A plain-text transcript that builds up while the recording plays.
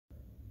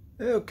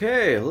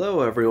Okay,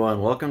 hello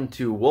everyone. Welcome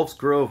to Wolf's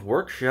Grove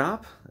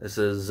Workshop. This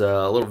is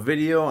a little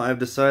video I've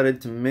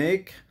decided to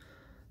make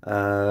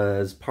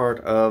as part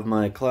of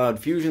my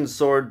Cloud Fusion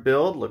sword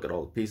build. Look at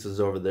all the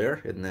pieces over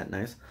there. Isn't that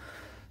nice?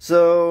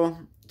 So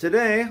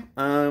today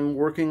I'm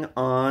working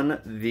on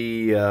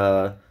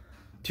the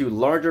two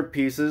larger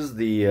pieces,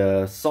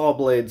 the saw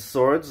blade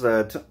swords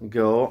that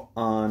go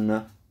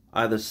on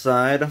either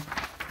side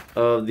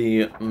of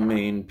the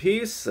main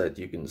piece that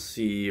you can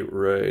see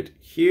right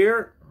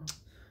here.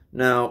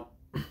 Now,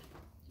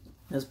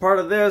 as part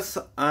of this,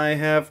 I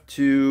have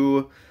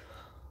to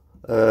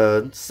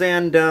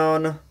sand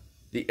down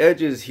the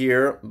edges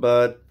here,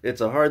 but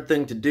it's a hard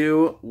thing to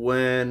do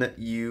when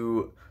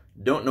you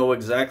don't know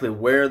exactly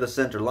where the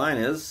center line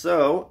is.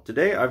 So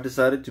today I've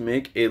decided to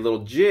make a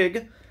little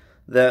jig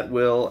that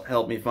will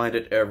help me find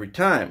it every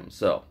time.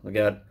 So we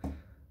got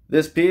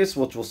this piece,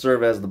 which will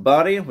serve as the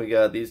body. We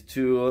got these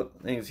two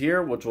things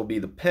here, which will be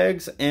the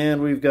pegs,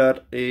 and we've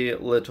got a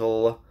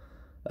little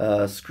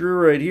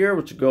screw right here,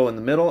 which will go in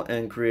the middle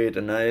and create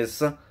a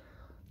nice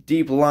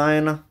deep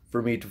line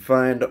for me to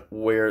find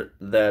where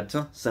that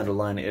center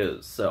line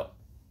is. So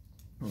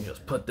let me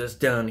just put this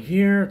down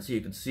here so you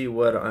can see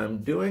what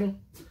I'm doing.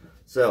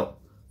 So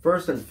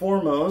first and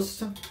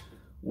foremost,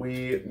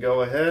 we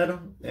go ahead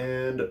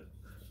and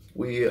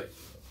we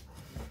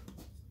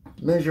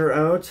measure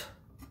out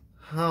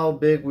how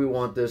big we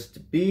want this to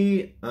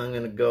be. I'm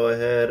gonna go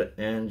ahead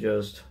and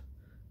just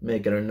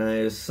make it a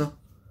nice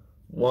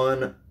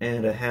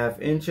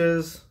 1.5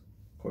 inches.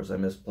 Of course, I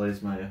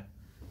misplaced my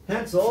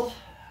pencil.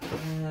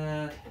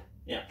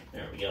 Yeah,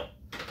 there we go.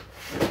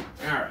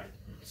 Alright,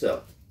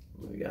 so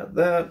we got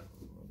that.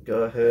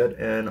 Go ahead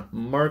and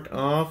mark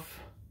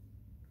off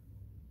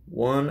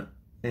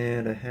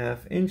 1.5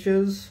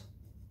 inches.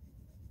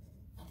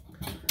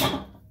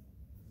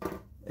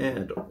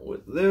 And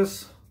with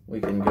this,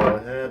 we can go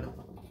ahead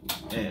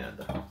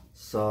and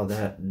saw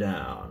that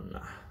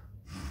down,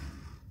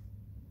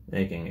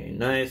 making a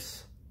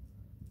nice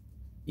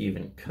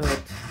even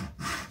cut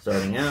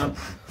starting out.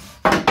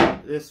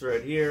 This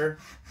right here,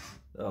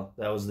 oh,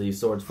 that was the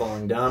swords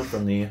falling down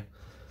from the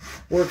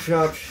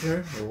workshop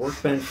or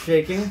workbench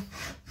shaking.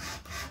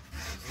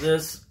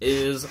 This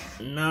is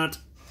not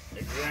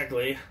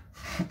exactly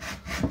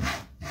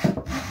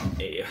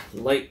a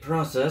light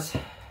process.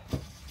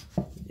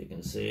 You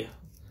can see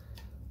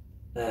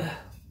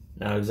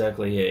not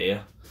exactly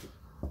a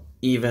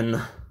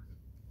even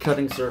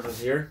cutting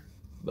surface here,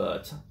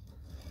 but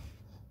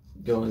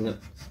going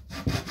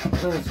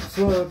so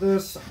like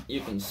this,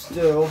 you can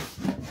still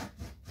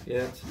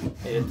get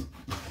it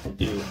to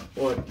do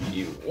what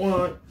you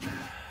want.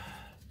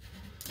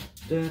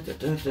 Da, da,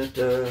 da, da,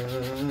 da.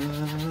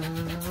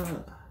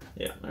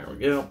 Yeah, there we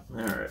go.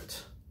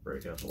 Alright,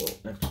 break out the little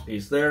extra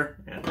piece there,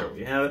 and there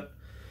we have it.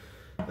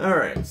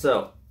 Alright,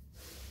 so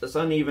this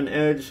uneven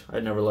edge, I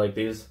never like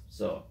these,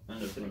 so I'm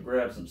just going to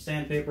grab some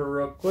sandpaper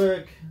real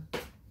quick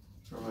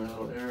from my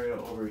little area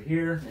over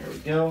here. There we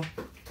go.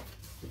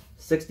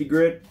 60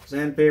 grit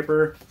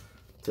sandpaper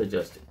to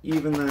just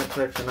even that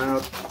section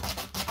out.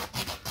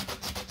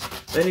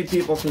 Many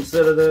people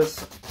consider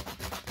this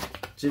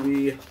to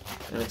be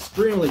an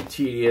extremely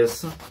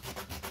tedious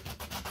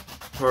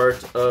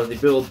part of the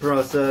build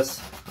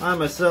process. I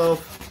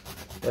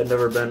myself have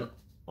never been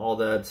all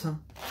that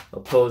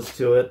opposed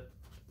to it.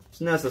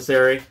 It's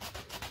necessary,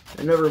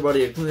 and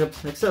everybody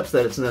accepts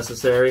that it's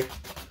necessary.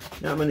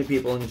 Not many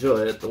people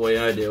enjoy it the way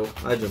I do.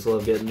 I just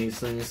love getting these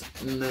things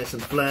nice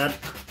and flat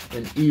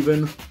and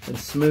even and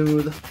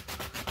smooth.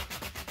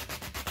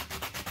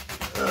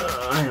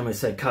 I am a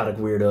psychotic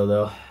weirdo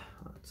though.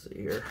 Let's see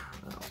here.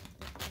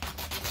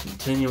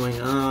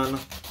 Continuing on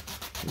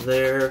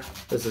there.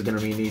 This is gonna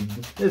need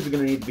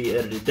to be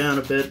edited down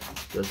a bit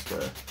just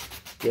to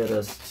get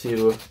us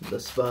to the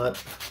spot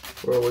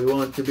where we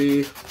want to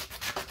be.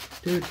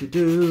 Yeah,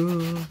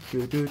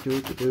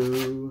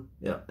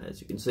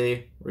 as you can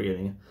see, we're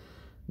getting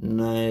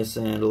nice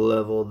and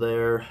level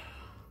there.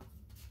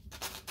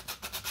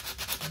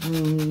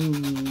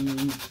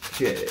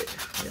 Okay,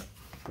 yeah,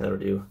 that'll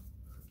do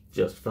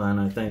just fine,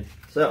 I think.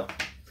 So,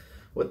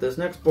 with this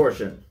next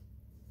portion,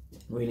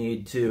 we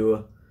need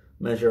to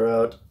measure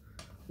out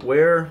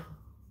where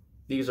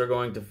these are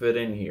going to fit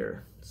in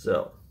here.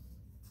 So,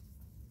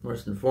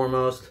 first and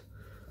foremost,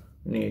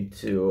 we need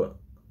to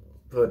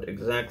put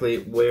exactly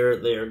where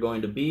they are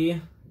going to be.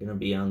 They're going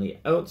to be on the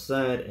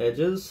outside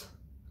edges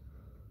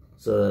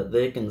so that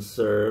they can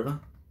serve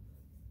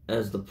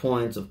as the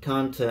points of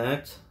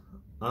contact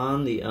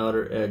on the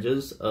outer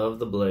edges of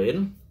the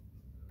blade,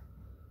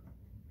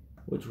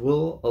 which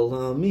will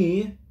allow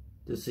me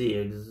to see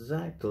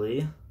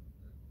exactly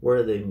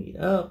where they meet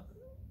up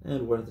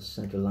and where the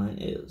center line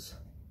is.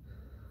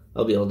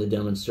 I'll be able to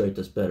demonstrate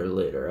this better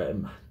later.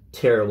 I'm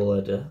terrible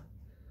at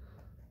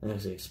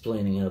actually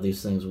explaining how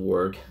these things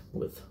work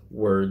with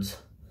words.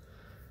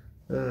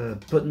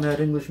 Putting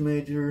that English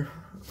major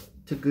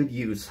to good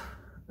use.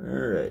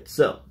 Alright,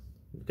 so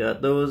we've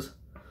got those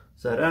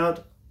set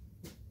out.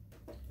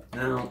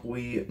 Now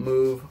we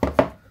move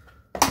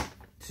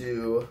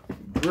to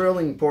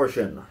drilling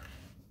portion.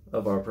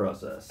 of our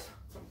process.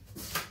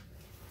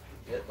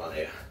 Get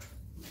my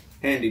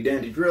handy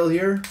dandy drill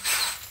here.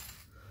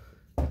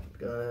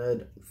 Go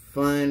ahead,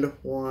 find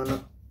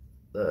one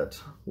that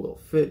will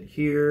fit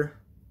here.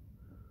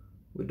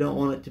 We don't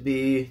want it to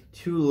be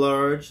too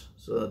large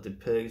so that the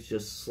pegs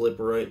just slip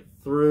right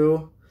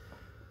through,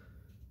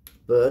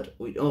 but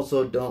we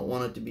also don't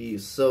want it to be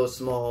so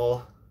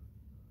small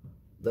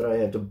that I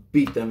have to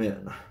beat them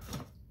in.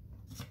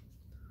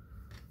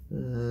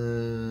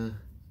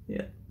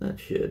 Yeah, that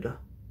should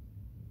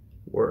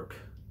work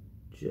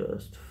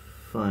just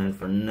fine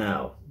for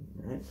now.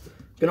 Right.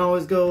 You can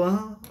always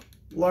go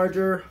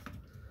larger,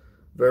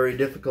 very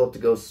difficult to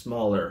go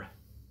smaller.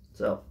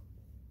 So,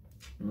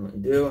 what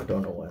you do, I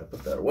don't know why I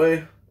put that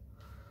away.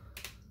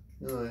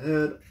 Go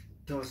ahead,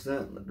 toss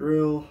that in the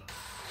drill.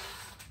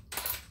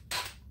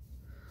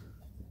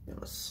 I'm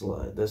gonna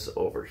slide this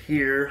over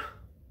here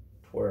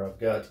where I've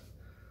got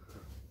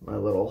my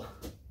little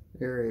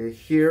area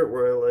here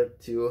where I like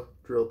to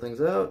drill things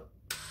out.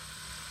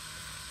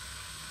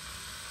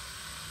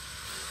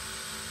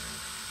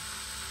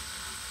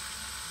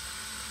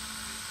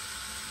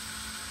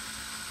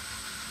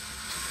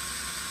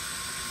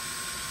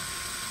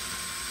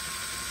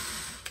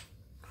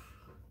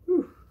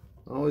 Whew.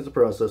 Always a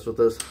process with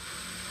this,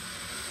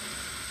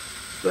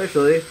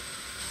 especially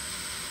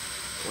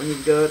when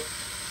you've got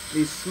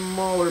these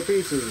smaller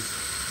pieces.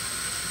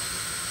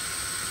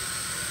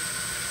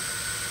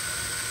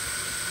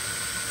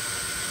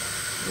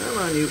 Come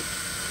on, you.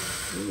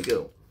 There we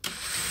go.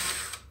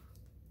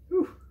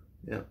 Whew.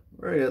 Yeah,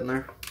 we're getting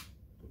there.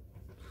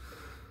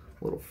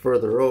 A little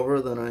further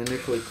over than I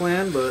initially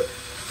planned, but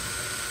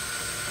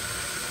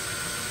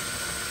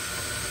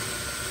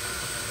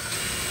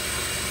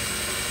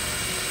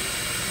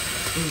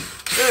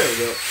there we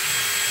go.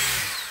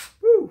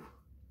 Whew.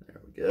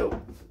 There we go.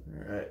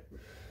 All right.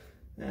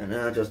 And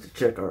now just to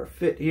check our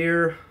fit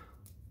here.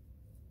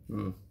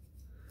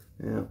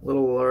 Yeah, a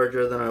little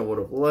larger than I would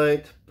have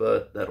liked,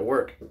 but that'll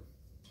work.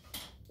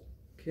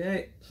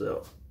 Okay,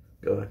 so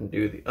go ahead and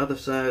do the other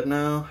side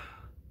now.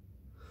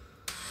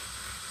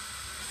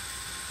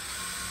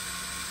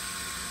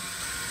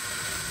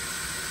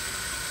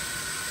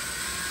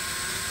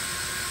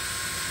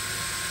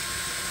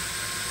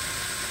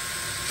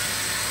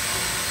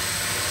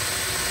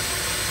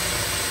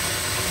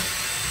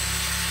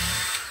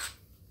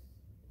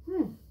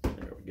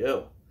 There we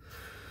go.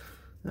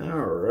 All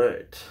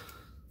right.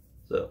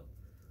 So,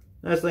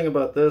 nice thing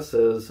about this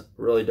is it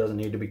really doesn't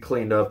need to be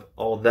cleaned up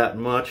all that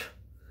much.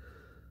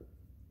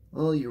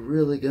 All you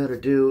really got to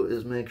do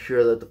is make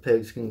sure that the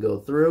pegs can go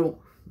through.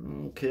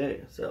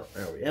 Okay, so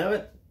there we have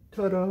it.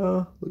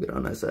 Ta-da! Look at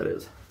how nice that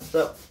is.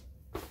 So,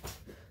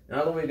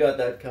 now that we got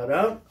that cut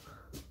out,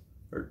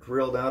 or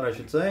drilled out I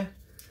should say,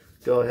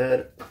 go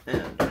ahead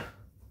and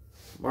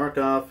mark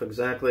off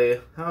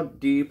exactly how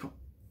deep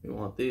we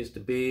want these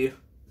to be.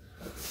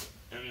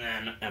 And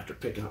then after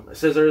picking up my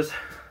scissors,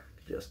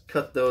 just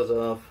cut those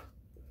off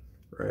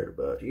right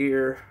about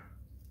here.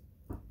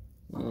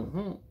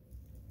 Come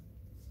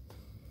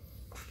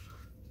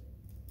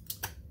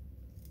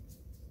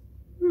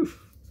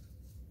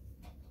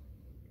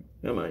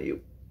on,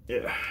 you.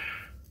 Yeah.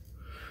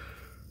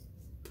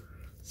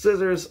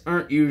 Scissors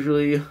aren't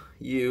usually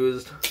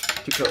used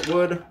to cut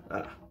wood,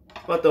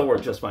 but they'll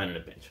work just fine in a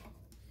pinch.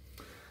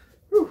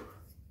 Whew.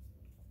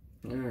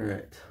 All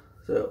right,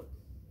 so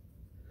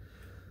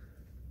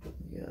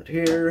we got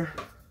here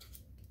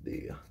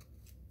the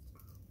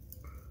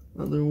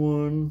other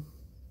one.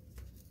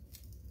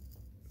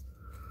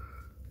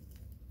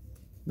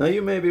 Now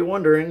you may be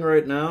wondering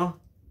right now,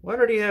 why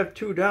did he have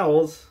two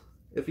dowels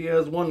if he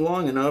has one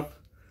long enough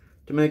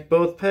to make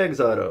both pegs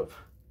out of?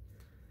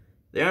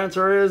 The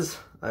answer is,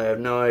 I have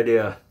no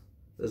idea.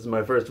 This is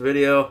my first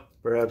video.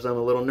 Perhaps I'm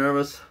a little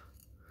nervous.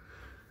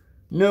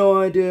 No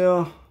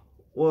idea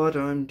what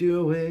I'm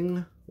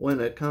doing when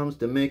it comes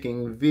to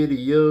making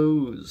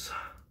videos.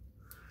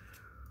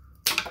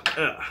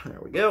 There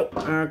we go.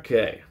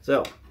 Okay,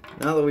 so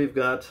now that we've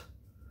got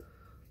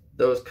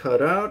those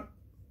cut off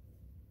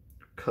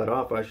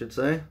I should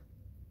say,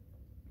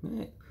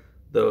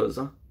 those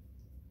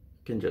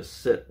can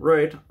just sit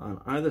right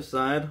on either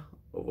side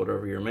of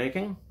whatever you're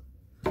making.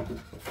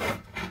 I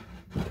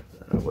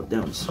will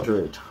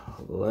demonstrate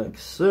like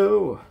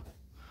so.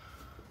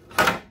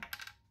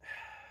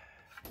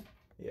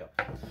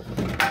 Yep.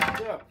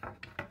 So,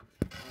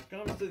 when it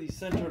comes to the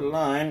center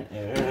line,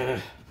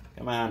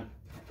 come on,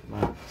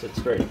 sit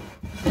straight,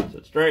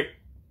 sit straight,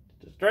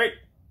 sit straight.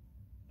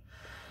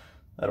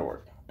 That'll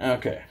work.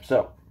 Okay,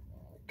 so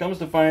comes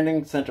to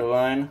finding center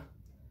line,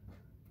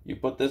 you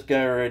put this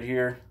guy right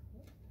here,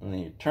 and then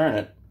you turn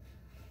it.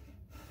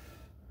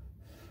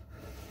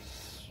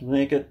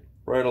 Make it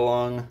right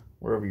along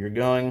wherever you're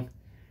going.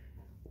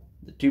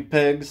 The two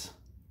pegs,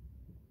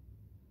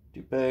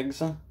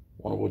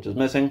 one of which is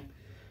missing,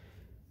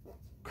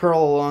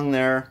 curl along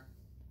there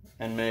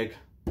and make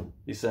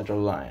the center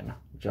line,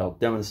 which I'll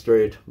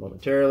demonstrate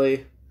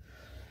momentarily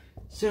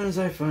as soon as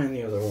I find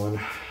the other one.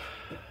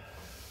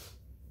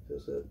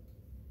 Is it?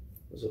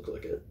 Does look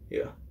like it.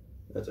 Yeah,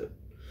 that's it.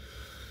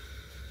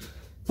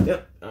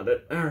 Yep, got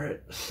it.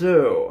 Alright,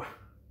 so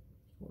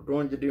what we're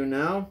going to do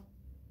now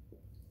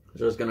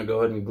is just going to go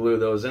ahead and glue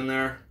those in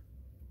there.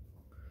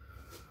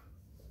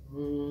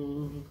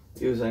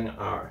 Using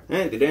our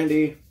handy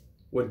dandy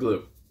wood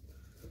glue.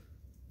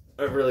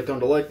 I've really come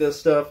to like this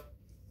stuff.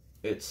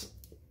 It's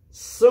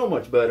so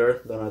much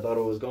better than I thought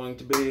it was going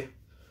to be.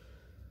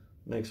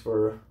 Makes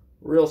for a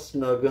real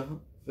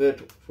snug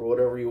fit for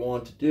whatever you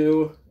want to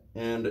do,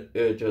 and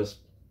it just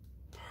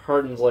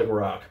hardens like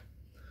rock.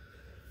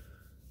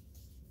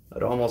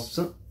 I'd almost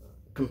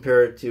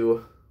compare it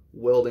to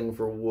welding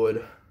for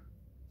wood.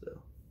 So,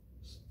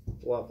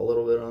 slap a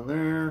little bit on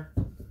there.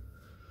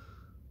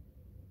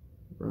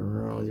 Run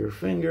around with your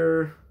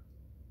finger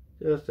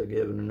just to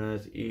give it a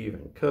nice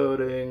even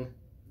coating.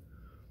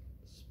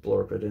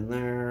 Splorp it in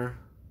there.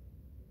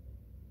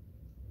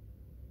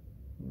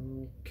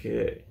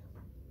 Okay.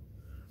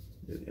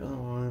 Do the other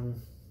one.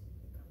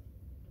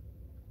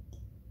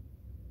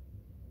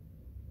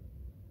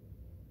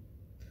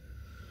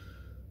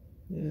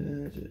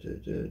 Yeah.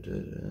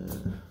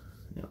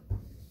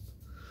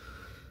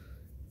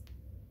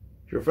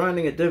 If you're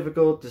finding it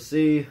difficult to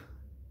see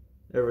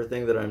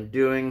everything that I'm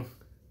doing,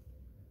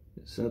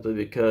 it's simply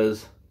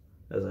because,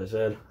 as I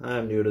said,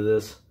 I'm new to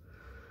this.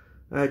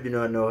 I do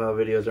not know how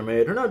videos are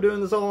made. I'm not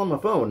doing this all on my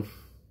phone,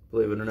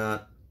 believe it or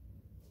not.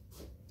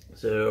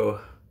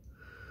 So,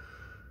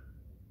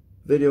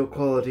 video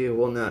quality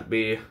will not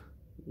be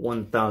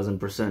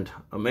 1000%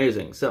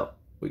 amazing. So,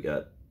 we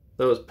got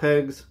those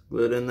pegs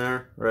glued in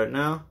there right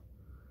now.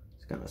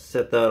 Just gonna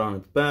set that on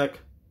its back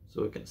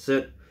so it can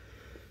sit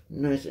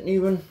nice and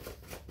even.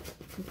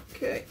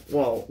 Okay,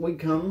 well, we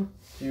come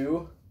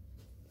to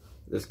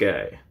this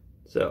guy.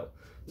 So,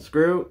 the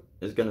screw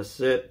is gonna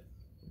sit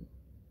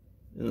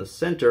in the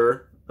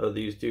center of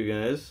these two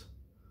guys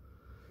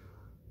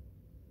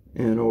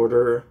in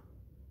order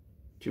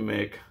to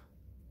make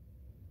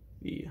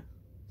the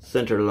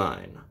center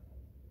line.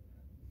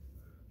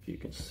 If you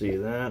can see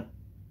that.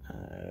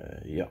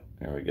 Yeah,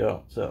 there we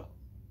go. So,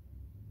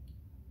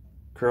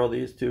 curl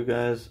these two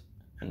guys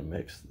and it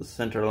makes the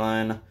center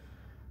line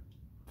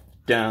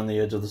down the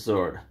edge of the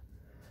sword.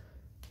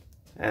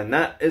 And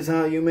that is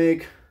how you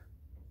make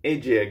a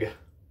jig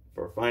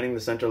for finding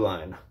the center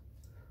line.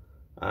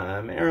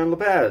 I'm Aaron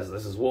LaPaz.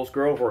 This is Wolf's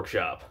Grove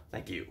Workshop.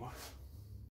 Thank you.